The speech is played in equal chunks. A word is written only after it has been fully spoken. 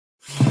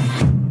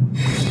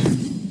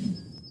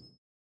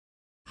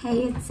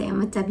Hey, it's Sam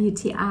with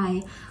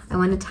WTI. I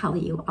want to tell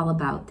you all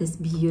about this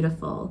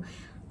beautiful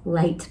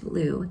light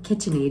blue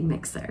KitchenAid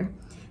mixer.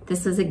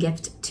 This was a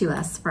gift to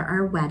us for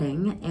our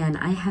wedding, and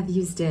I have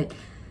used it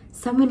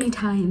so many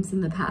times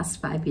in the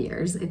past 5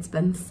 years. It's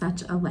been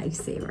such a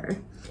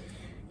lifesaver.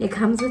 It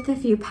comes with a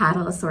few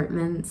paddle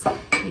assortments.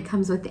 It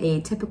comes with a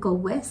typical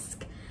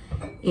whisk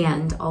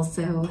and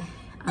also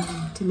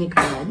to make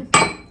bread.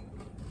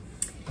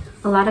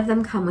 A lot of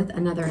them come with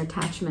another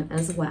attachment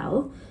as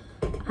well.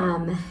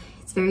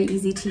 It's very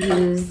easy to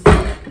use.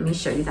 Let me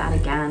show you that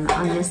again.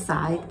 On this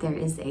side, there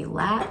is a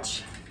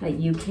latch that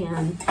you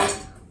can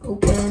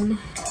open,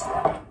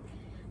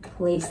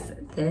 place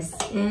this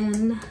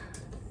in,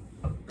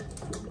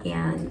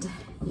 and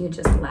you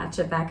just latch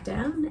it back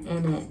down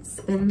and it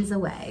spins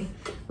away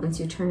once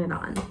you turn it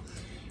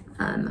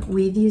on.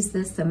 We've used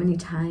this so many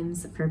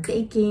times for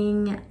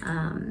baking,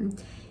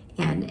 and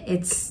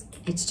it's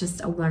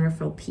just a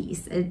wonderful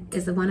piece. It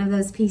is one of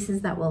those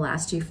pieces that will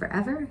last you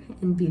forever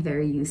and be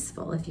very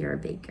useful if you're a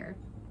baker.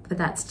 But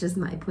that's just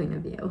my point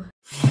of view.